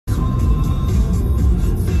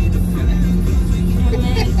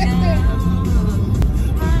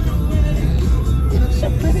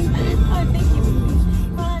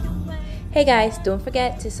Hey guys, don't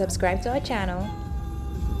forget to subscribe to our channel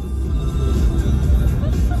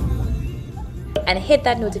and hit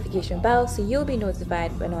that notification bell so you'll be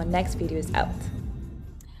notified when our next video is out.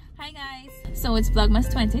 Hi guys, so it's Vlogmas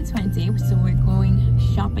 2020, so we're going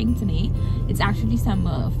shopping today. It's actually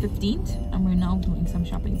December 15th and we're now doing some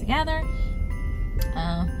shopping together.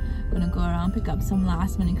 We're gonna go around pick up some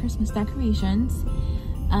last minute Christmas decorations.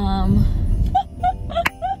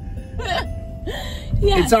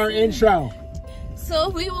 Yes. It's our intro. So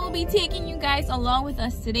we will be taking you guys along with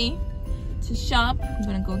us today to shop. We're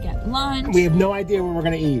gonna go get lunch. We have no idea what we're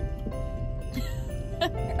gonna eat.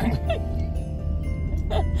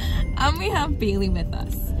 And we have Bailey with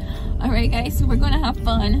us. Alright guys, so we're gonna have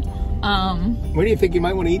fun. What do you think you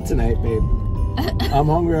might want to eat tonight, babe? I'm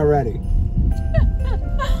hungry already.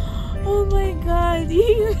 Oh my god.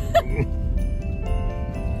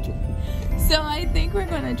 So I think we're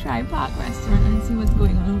gonna try Park Restaurant and see what's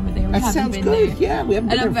going on over there. We that sounds good. Yeah, we haven't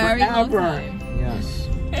been there forever. Yes.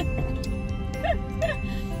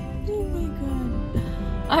 Oh my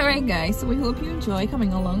god. Alright guys, so we hope you enjoy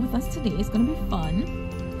coming along with us today. It's gonna be fun.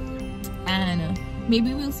 And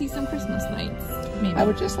maybe we'll see some Christmas lights. Maybe. I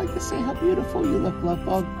would just like to say how beautiful you look, love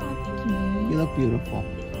bug. Oh, thank you. You look beautiful.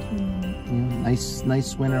 Thank you.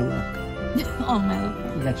 Nice winter look. Oh my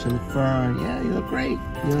love. You got your fur. Yeah, you look great.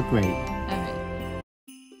 You look great. Alright.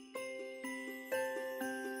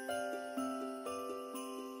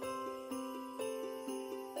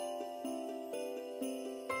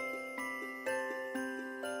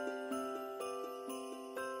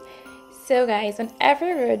 So guys, on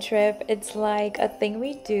every road trip, it's like a thing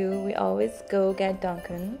we do. We always go get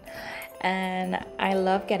Dunkin', and I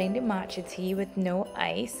love getting the matcha tea with no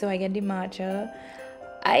ice. So I get the matcha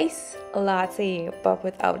ice latte but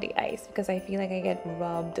without the ice because I feel like I get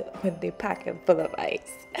robbed with the packet full of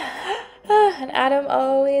ice. And Adam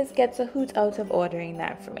always gets a hoot out of ordering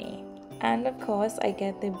that for me. And of course, I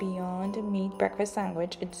get the Beyond Meat breakfast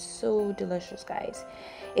sandwich. It's so delicious, guys.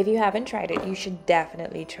 If you haven't tried it, you should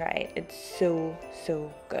definitely try it. It's so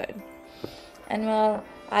good. And well,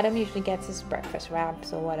 Adam usually gets his breakfast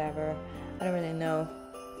wraps or whatever. I don't really know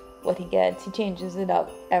what he gets. He changes it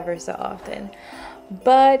up ever so often.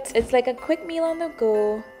 But it's like a quick meal on the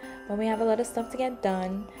go when we have a lot of stuff to get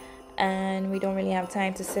done and we don't really have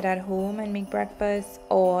time to sit at home and make breakfast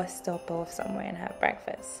or stop off somewhere and have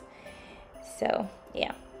breakfast. So,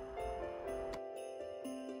 yeah.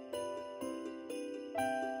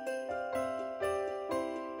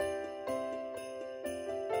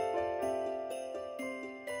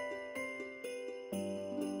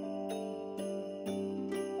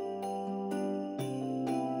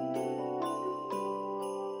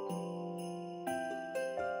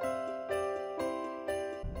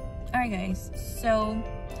 Alright guys, so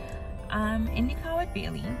I'm in the car with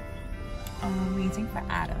Bailey, waiting for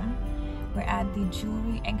Adam. We're at the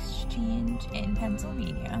jewelry exchange in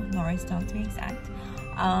Pennsylvania, Norristown to be exact. So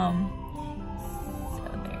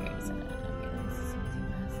there's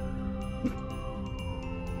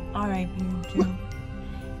alright, Bailey Joe.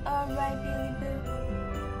 Alright, Bailey Boo.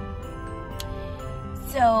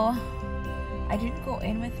 So I didn't go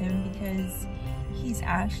in with him because he's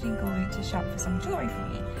actually going to shop for some jewelry for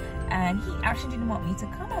me. And he actually didn't want me to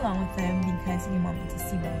come along with him because he didn't want me to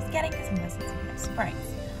see what he's getting because he wasn't to be a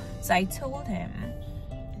surprise. So I told him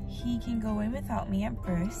he can go in without me at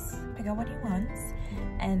first, pick out what he wants,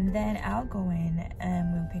 and then I'll go in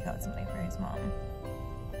and we'll pick out something for his mom.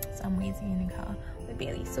 So I'm waiting in the car with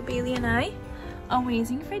Bailey. So Bailey and I are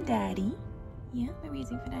waiting for Daddy. Yeah, we're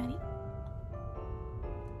waiting for Daddy.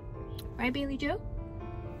 Right, Bailey Joe?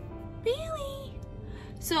 Bailey!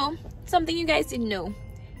 So, something you guys didn't know.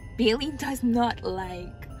 Bailey does not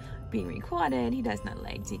like being recorded. He does not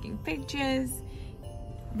like taking pictures.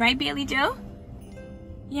 Right, Bailey Joe?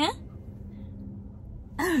 Yeah?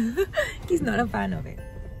 He's not a fan of it.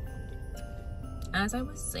 As I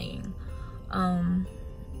was saying,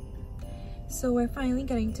 so we're finally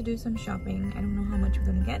getting to do some shopping. I don't know how much we're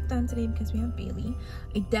gonna get done today because we have Bailey.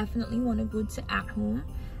 I definitely want to go to At Home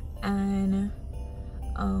and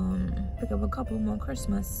pick up a couple more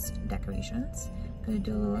Christmas decorations. Gonna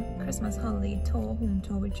do a little Christmas holiday tour, home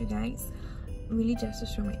tour with you guys. Really just to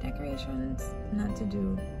show my decorations, not to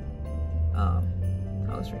do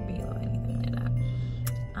house reveal or anything like that.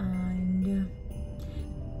 And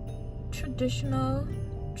traditional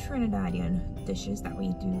Trinidadian dishes that we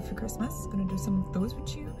do for Christmas. Gonna do some of those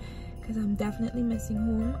with you because I'm definitely missing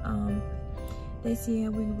home. This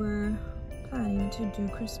year we were planning to do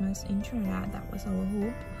Christmas in Trinidad. That was our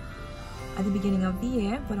hope at the beginning of the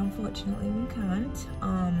year, but unfortunately we can't,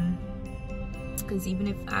 because even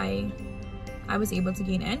if I was able to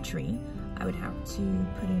gain entry, I would have to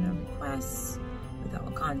put in a request with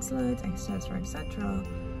our consulate, etc., etc.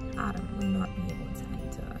 Adam will not be able to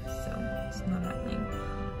enter, so it's not happening.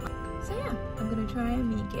 So yeah, I'm gonna try and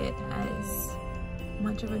make it as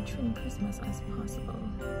much of a dream Christmas as possible,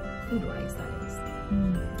 food-wise that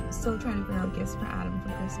is. Still trying to figure out gifts for Adam for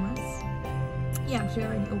Christmas. He actually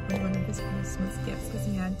already opened one of his Christmas gifts because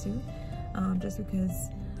he had to, just because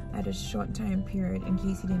I had a short time period in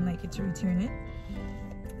case he didn't like it to return it.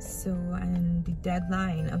 So, and the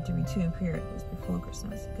deadline of the return period was before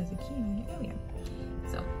Christmas because it came in earlier.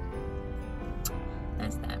 So,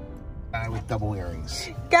 that's that. Guy with double earrings.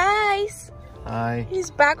 Guys! Hi. He's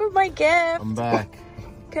back with my gift. I'm back.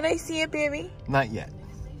 Can I see it, baby? Not yet.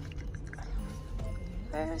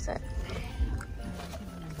 Where is it?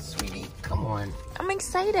 Sweetie, come on. I'm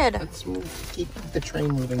excited. Let's move, keep the train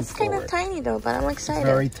moving It's forward. kind of tiny though, but I'm excited. It's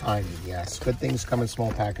very tiny, yes. Good things come in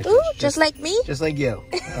small packages. Ooh, just like me? Just like you.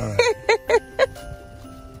 All right.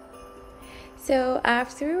 So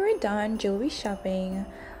after we were done jewelry shopping,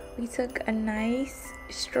 we took a nice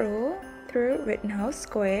stroll through Rittenhouse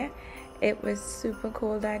Square. It was super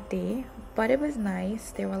cold that day, but it was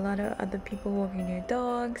nice. There were a lot of other people walking their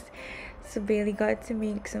dogs, so Bailey got to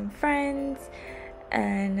make some friends,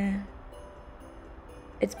 and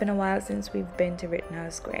it's been a while since we've been to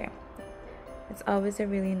Rittenhouse Square. It's always a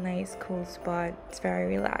really nice, cool spot. It's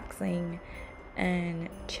very relaxing and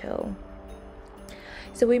chill.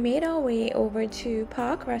 So we made our way over to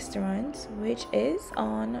Park Restaurant, which is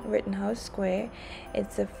on Rittenhouse Square.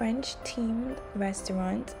 It's a French themed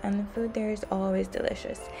restaurant and the food there is always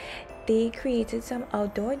delicious. They created some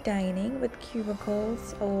outdoor dining with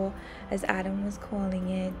cubicles, or as Adam was calling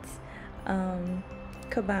it,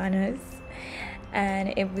 cabanas.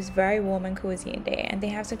 And it was very warm and cozy in there, and they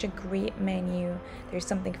have such a great menu. There's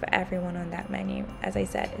something for everyone on that menu. As I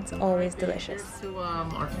said, it's always delicious. To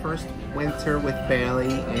our first winter with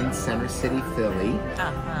Bailey in Center City, Philly,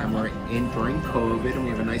 and we're in during COVID, and we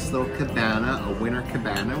have a nice little cabana, a winter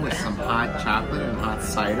cabana with some hot chocolate and hot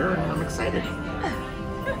cider, and I'm excited.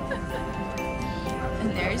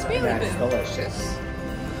 And there's Bailey. That's delicious.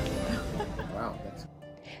 Wow, that's.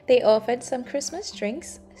 They offered some Christmas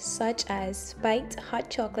drinks such as spiked hot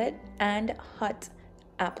chocolate and hot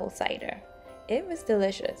apple cider. It was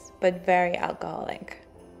delicious, but very alcoholic.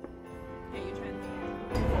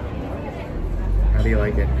 How do you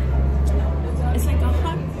like it? It's like a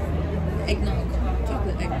hot eggnog,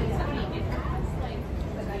 chocolate eggnog.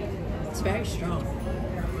 It's very strong.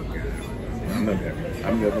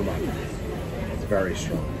 I'm good with mine. It's very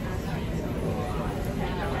strong.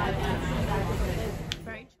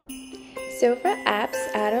 So for apps,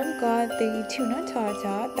 Adam got the tuna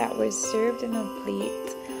tartare that was served in a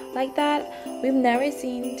plate like that. We've never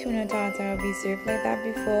seen tuna tartare be served like that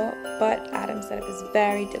before, but Adam said it was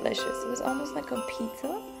very delicious. It was almost like a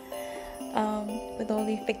pizza with all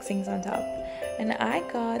the fixings on top. And I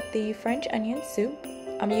got the French onion soup.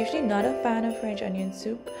 I'm usually not a fan of French onion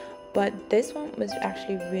soup, but this one was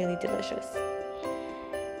actually really delicious.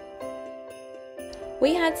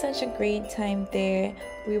 We had such a great time there.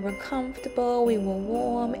 We were comfortable, we were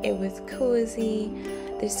warm, it was cozy.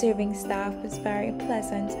 The serving staff was very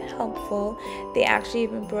pleasant, helpful. They actually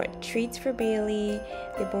even brought treats for Bailey.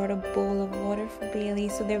 They brought a bowl of water for Bailey.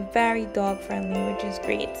 So they're very dog friendly, which is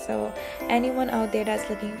great. So anyone out there that's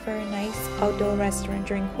looking for a nice outdoor restaurant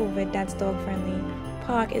during COVID that's dog friendly,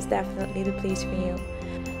 Park is definitely the place for you.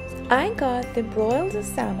 I got the broiled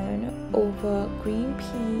salmon over green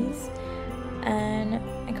peas, and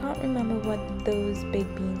I can't remember what those big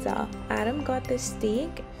beans are. Adam got the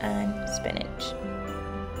steak and spinach.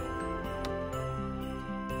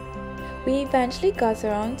 We eventually got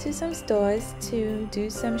around to some stores to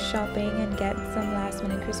do some shopping and get some last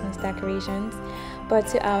minute Christmas decorations, but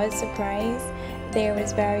to our surprise, there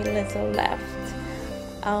was very little left.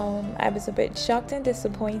 I was a bit shocked and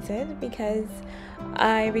disappointed because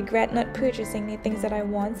I regret not purchasing the things that I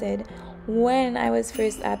wanted when I was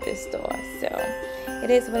first at this store. So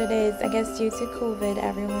it is what it is. I guess due to COVID,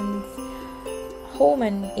 everyone's home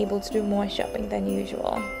and able to do more shopping than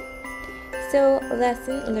usual. So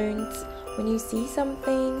lesson learned: when you see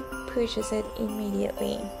something, purchase it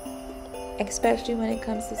immediately, especially when it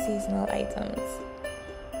comes to seasonal items.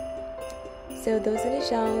 So those are the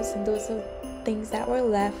shelves, and those are things that were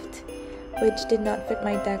left which did not fit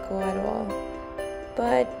my decor at all,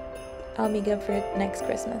 but I'll make up for it next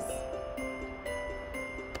Christmas.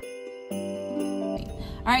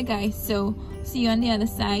 Alright guys, so see you on the other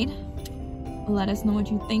side. Let us know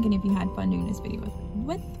what you think and if you had fun doing this video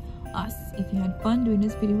with us. If you had fun doing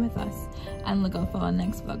this video with us, and look out for our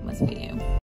next Vlogmas video.